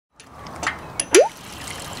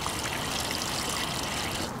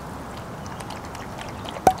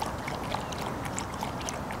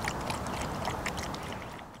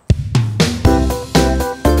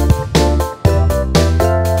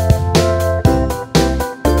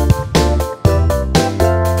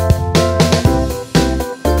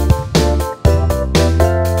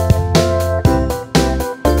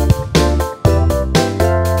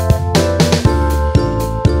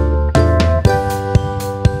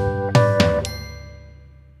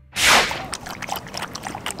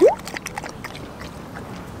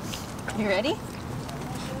Ready?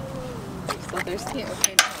 Still thirsty?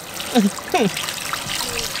 Okay. I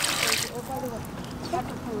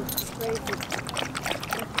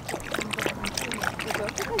don't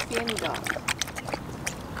think I see any dogs. I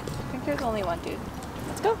think there's only one dude.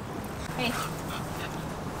 Let's go. Hey.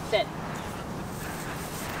 Sit.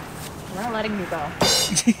 We're not letting you go.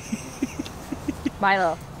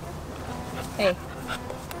 Milo. Hey.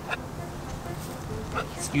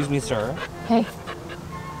 Excuse me, sir. Hey.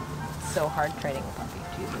 So hard training a puppy.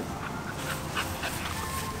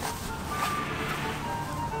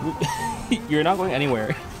 Jesus. You're not going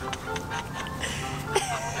anywhere.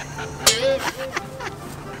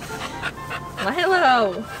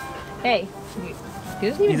 Milo! Hey.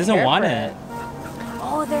 He doesn't want it.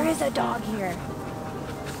 Oh, there is a dog here.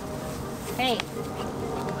 Hey.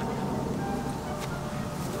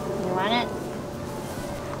 You want it?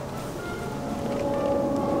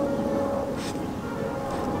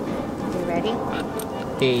 You ready?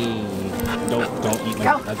 Hey. Don't eat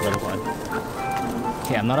like a butterfly.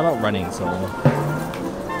 Okay, I'm not about running, so...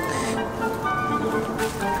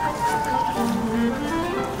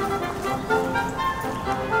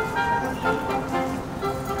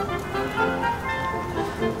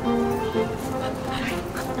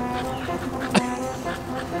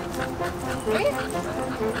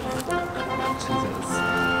 Jesus.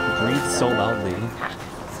 Breathe so loudly.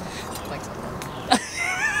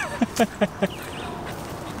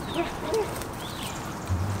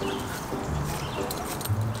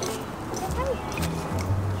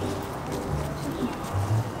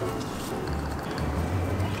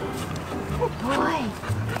 Good boy.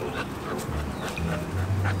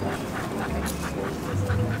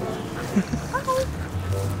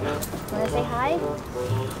 Wanna say hi?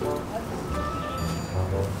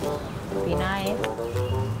 Be nice.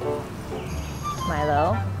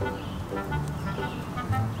 Milo.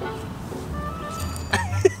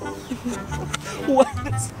 What?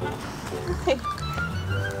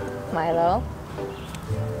 Milo.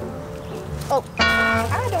 Oh,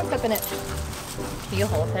 don't step in it. Can you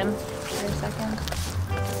hold him for a second?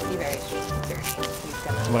 Be very serious.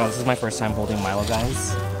 Oh my god, this is my first time holding Milo,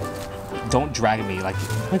 guys. Don't drag me. Like,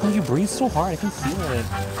 oh my god, you breathe so hard. I can feel it.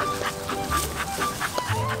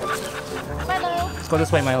 Milo. Let's go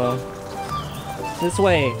this way, Milo. This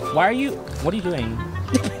way. Why are you... What are you doing?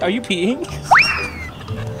 Are you peeing?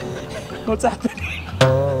 What's happening?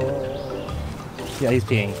 Yeah, he's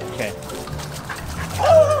peeing. Okay.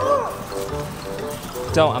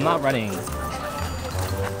 Don't. I'm not running.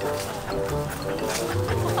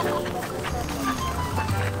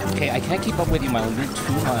 Okay, I can't keep up with you, Milo. You're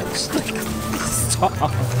too much. Like, stop.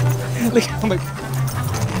 Like, I'm like...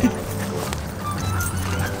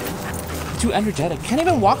 Too energetic. Can't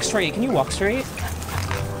even walk straight. Can you walk straight?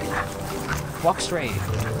 Walk straight.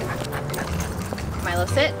 Milo,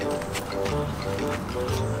 sit.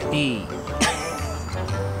 E.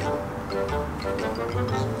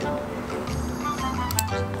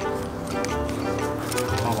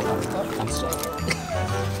 Oh, hold on. I'm stuck.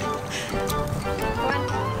 Go on.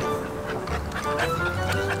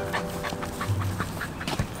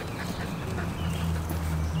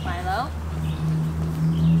 Milo.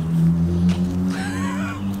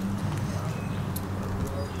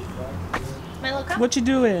 Milo, come. What you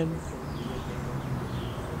doing?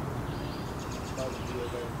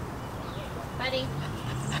 Buddy.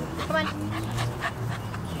 Come on.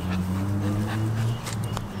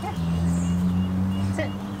 Here.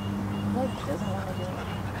 Sit. Look, he doesn't want to do it.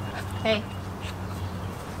 Hey.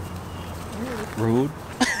 Rude.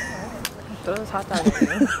 Throw those hot dogs at you.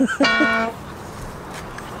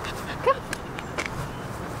 Come.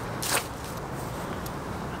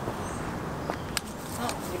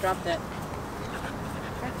 Oh, you dropped it.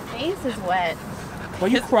 Your face is wet. Why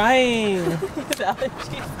are you crying?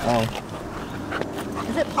 Allergies. Oh.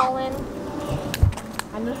 Is it pollen?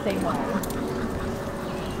 I'm the same way.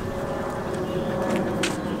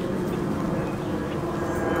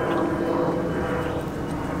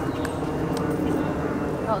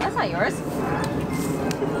 Oh, that's not yours.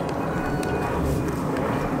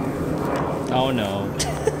 Oh no.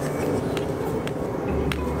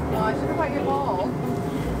 No, I should have brought your ball.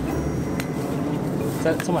 Is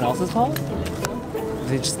that someone else's ball? Did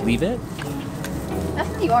they just leave it? That's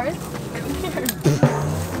not yours. Come here.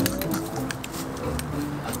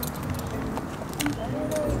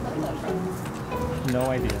 No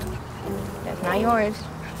idea. That's not yours.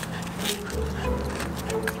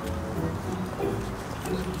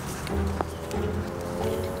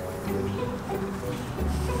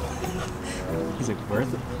 He's like, where's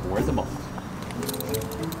the ball?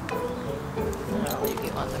 I'll leave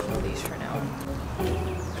you on the leash for now.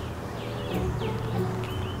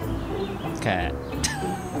 Cat. You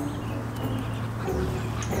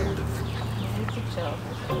need to chill.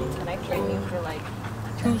 Can I train you for like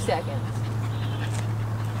 2 seconds?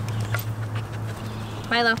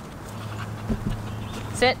 Milo.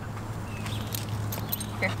 Sit.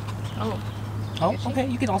 Here. Oh. Oh, okay.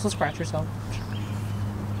 You can also scratch yourself.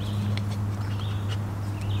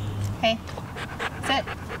 Hey. Sit.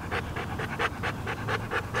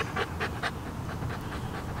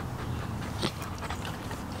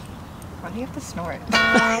 Why do you have to snort?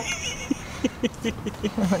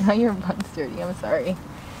 Now your butt's dirty. I'm sorry.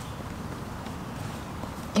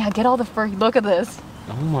 Yeah, get all the fur. Look at this.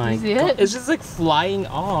 Oh my see god. it? It's just like flying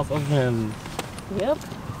off of him. Yep.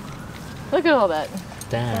 Look at all that.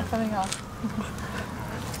 Damn. It's coming off.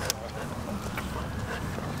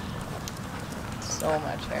 So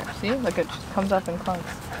much hair. See? Look, it just comes up in clumps.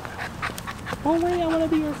 Oh wait, I want to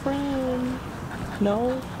be your friend.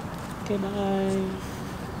 No? Okay, bye.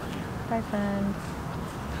 Bye, friend.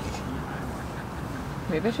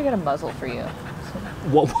 Maybe I should get a muzzle for you.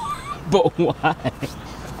 What? But why?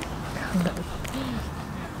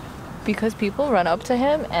 Because people run up to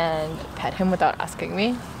him and pet him without asking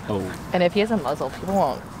me. Oh. And if he has a muzzle, people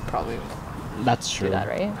won't probably That's true. do that,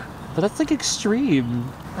 right? But that's like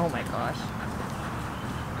extreme. Oh my gosh.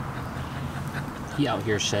 He out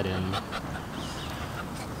here shedding.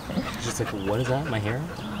 Just like, what is that? My hair?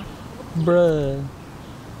 Bruh.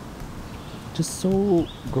 Just so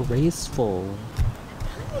graceful.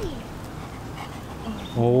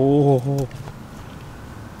 Oh.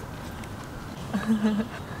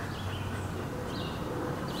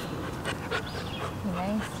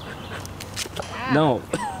 Nice. No,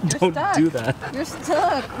 don't stuck. do that. You're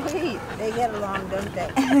stuck. Wait. They get along, don't they?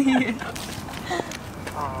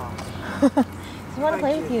 Aw. I want to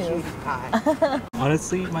play with you. Cutie pie.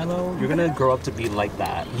 Honestly, Milo, you're gonna grow up to be like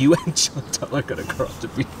that. You and Chantel are gonna grow up to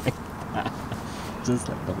be like that. Just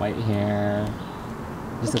like the white hair.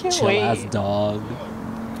 Just I a can't chill ass wait. dog.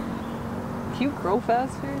 Can you grow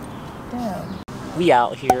faster? Damn. We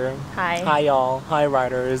out here. Hi. Hi y'all. Hi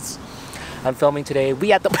riders. I'm filming today.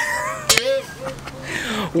 We at the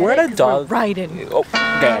We're at a dog riding. Oh,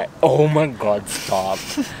 okay. Oh my god, stop.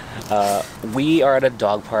 We are at a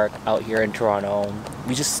dog park out here in Toronto.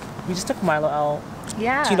 We just took Milo out.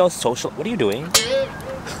 Yeah. To, social. What are you doing?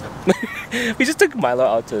 We just took Milo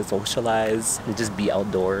out to socialize and just be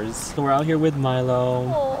outdoors. So we're out here with Milo.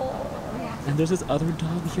 Oh. And there's this other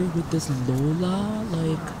dog here with this Lola.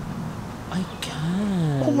 Like, I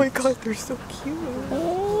can't. Oh my god, they're so cute.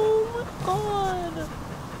 Oh my god.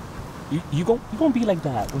 You gonna be like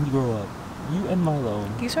that when you grow up. You and Milo.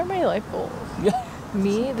 These are my life goals. Yeah.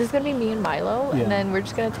 This is gonna be me and Milo, Yeah. and then we're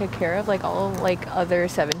just gonna take care of like all like other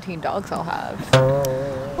 17 dogs I'll have.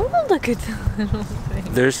 Oh, look at the little thing.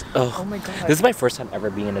 There's Oh my god. This is my first time ever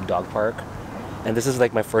being in a dog park, and this is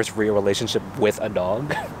like my first real relationship with a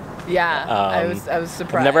dog. Yeah, I was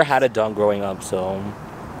surprised. I've never had a dog growing up, so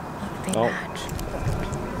They Oh. match.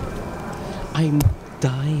 I'm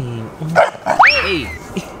dying. Oh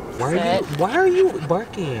my Hey, why are you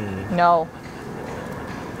barking? No.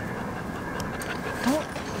 Don't.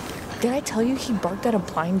 Did I tell you he barked at a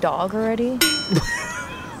blind dog already?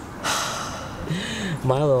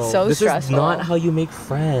 Milo, So this stressful. is not how you make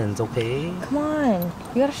friends, okay? Come on.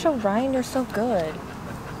 You gotta show Ryan you're so good.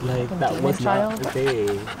 Like, Fucking that demon was not child.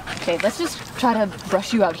 okay. Okay, let's just try to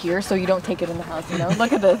brush you out here so you don't take it in the house, you know?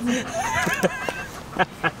 Look at this.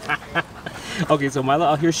 Okay, so Milo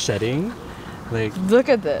out here shedding. Like, Look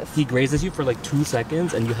at this. he grazes you for like 2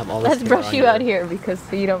 seconds and you have all this Let's hair brush on you your- out here because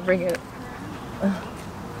so you don't bring it.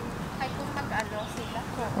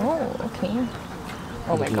 Oh, okay.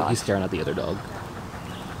 Oh my He's gosh. staring at the other dog.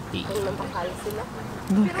 Eat.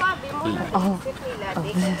 Oh,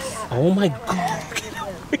 Oh my god.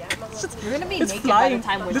 you're gonna be It's naked flying. by the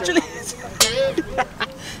time we're Literally.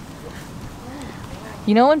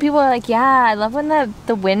 You know when people are like, yeah, I love when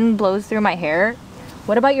the wind blows through my hair?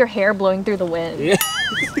 What about your hair blowing through the wind? Yeah.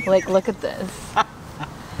 Like, look at this.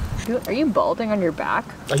 Are you balding on your back?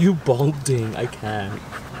 Are you balding? I can't.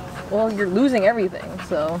 Well, you're losing everything,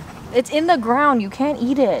 so. It's in the ground, you can't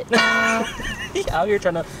eat it. He's out here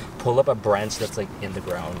trying to pull up a branch that's like in the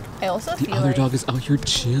ground. I also The feel other like... dog is out here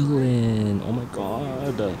chilling. Oh my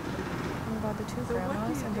god. Oh my god, the two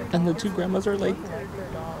grandmas and their And the dogs two grandmas are like, like their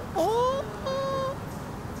dogs. oh.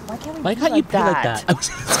 Why can't we Why be can't you like play like that? that? I was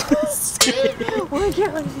just gonna say. Why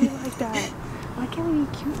can't we be like that? Why can't we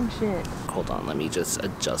be cute and shit? Hold on, let me just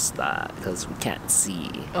adjust that because we can't see.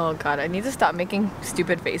 Oh god, I need to stop making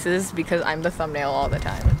stupid faces because I'm the thumbnail all the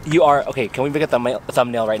time. You are okay. Can we make a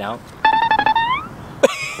thumbnail right now?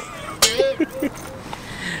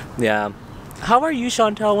 Yeah. How are you,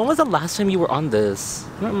 Chantel? When was the last time you were on this?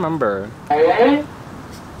 I don't remember.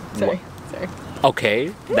 Sorry.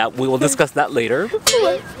 Okay, that we will discuss that later.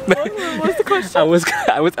 What's the question? I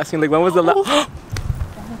was asking like when was the last.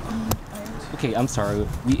 Okay, I'm sorry.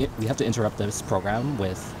 We have to interrupt this program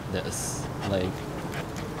with this. Like,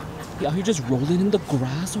 are you just rolling in the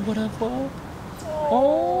grass or whatever? Oh.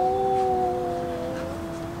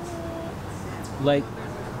 Like,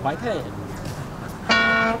 my head.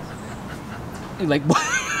 Like what?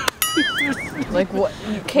 Like what?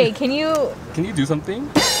 Okay, can you do something?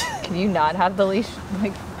 Can you not have the leash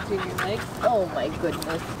like to your leg? Oh my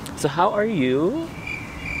goodness. So how are you?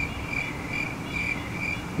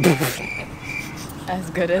 As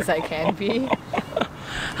good as I can be.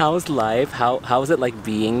 How's life? How is it like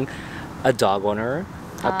being a dog owner?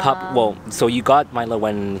 A pup? Well, so you got Milo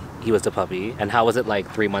when he was the puppy, and how was it like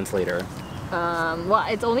 3 months later? Well,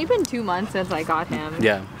 it's only been 2 months since I got him.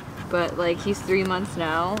 Yeah. But like he's 3 months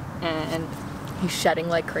now, and he's shedding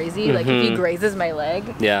like crazy. Like if he grazes my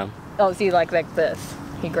leg. Yeah. Oh, see, like this.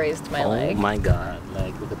 He grazed my leg. Oh my god!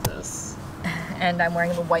 Like look at this. And I'm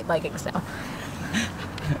wearing the white leggings now.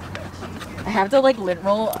 I have to like lint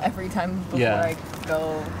roll every time before I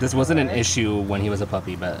go. This wasn't an issue when he was a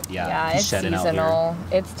puppy, but Yeah, he's it's shedding seasonal. out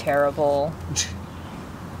here. It's terrible.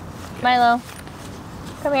 Milo,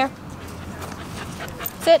 come here.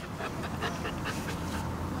 Sit.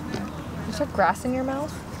 Is there grass in your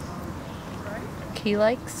mouth? He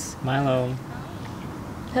likes Milo.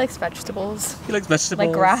 vegetables. He likes vegetables.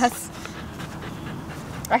 Like grass.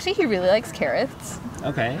 Actually, he really likes carrots.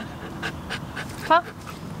 Okay. Huh?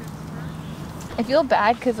 I feel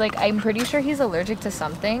bad because like I'm pretty sure he's allergic to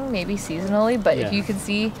something, maybe seasonally. But if you can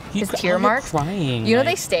see his tear marks, crying. you know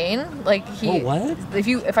they stain. Like he. What?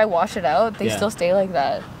 If I wash it out, they still stay like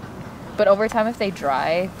that. But over time, if they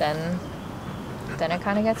dry, then it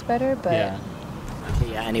kind of gets better. But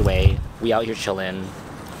Okay, anyway, we out here chilling.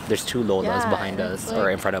 There's 2 Lolas behind us, or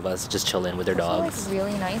in front of us, just chilling with their dogs. It's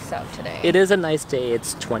really nice out today. It is a nice day.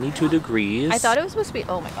 It's 22 degrees. I thought it was supposed to be.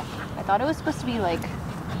 Oh my god! I thought it was supposed to be like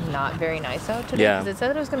not very nice out today because it said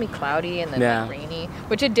that it was gonna be cloudy and then like, rainy,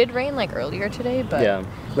 which it did rain like earlier today. But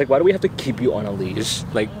like why do we have to keep you on a leash?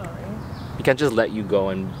 Like we can't just let you go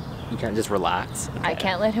and you can't just relax. Okay. I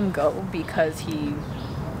can't let him go because he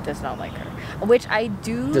does not like her, which I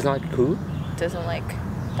do. Does not like who? Doesn't like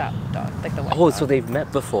that dog, like the white Oh, dog. so they've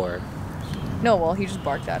met before. No, well, he just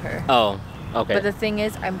barked at her. Oh, okay. But the thing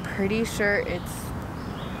is, I'm pretty sure it's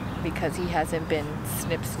because he hasn't been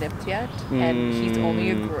snipped yet, and he's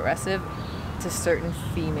only aggressive to certain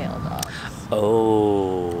female dogs.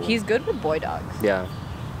 Oh. He's good with boy dogs. Yeah.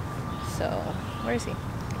 So, where is he?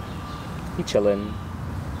 He chilling.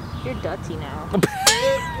 You're dirty now.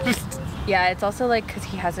 Yeah, it's also like because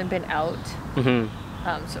he hasn't been out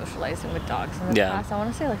socializing with dogs in the past. I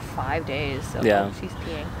want to say like 5 days. So she's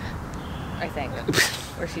peeing, I think.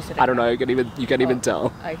 Or she's sitting. I don't know. You can't even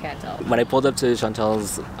tell. I can't tell. When I pulled up to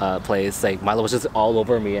Chantel's place, like Milo was just all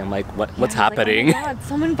over me. I'm like, what's happening? Like, oh my god,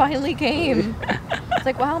 someone finally came. It's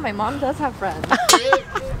like, wow, my mom does have friends.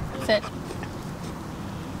 Sit.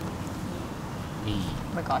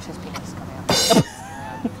 Oh my gosh, his penis is coming out.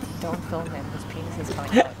 Don't film him. His penis is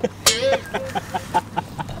coming out.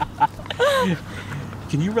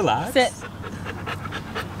 Can you relax? Sit.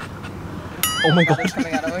 Oh my god. It's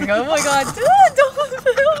coming out. Oh my god. Oh my god. Don't film it.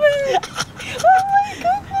 Oh my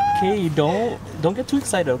god. Okay, don't get too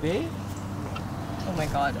excited, okay? Oh my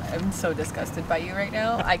god. I'm so disgusted by you right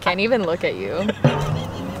now. I can't even look at you.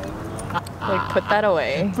 Like, put that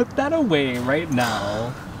away. Put that away right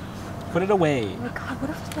now. Put it away. Oh my god, what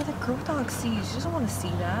if another girl dog sees? She doesn't want to see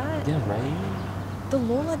that. Yeah, right? The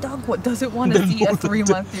Lola dog doesn't want to see a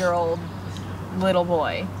 3-month-old little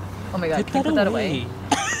boy. Oh my god, can you put that away?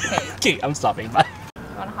 Okay. Okay, I'm stopping. Bye.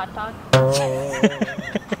 You want a hot dog?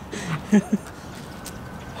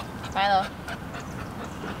 Milo.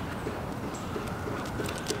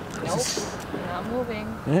 Nope, not moving.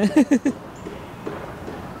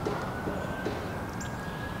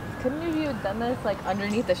 Couldn't you have done this like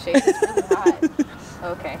underneath the shade? It's really hot.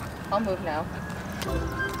 Okay, I'll move now.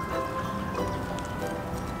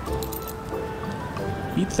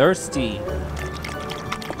 Be thirsty.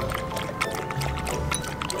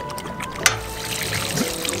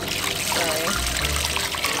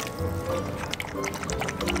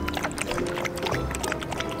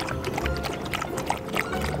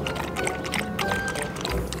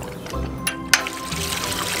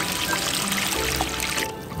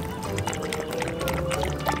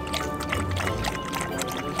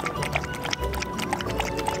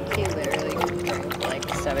 He literally drank like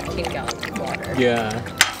 17 gallons of water. Yeah.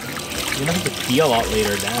 You're gonna have to pee a lot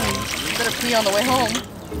later, damn. gonna pee on the way home.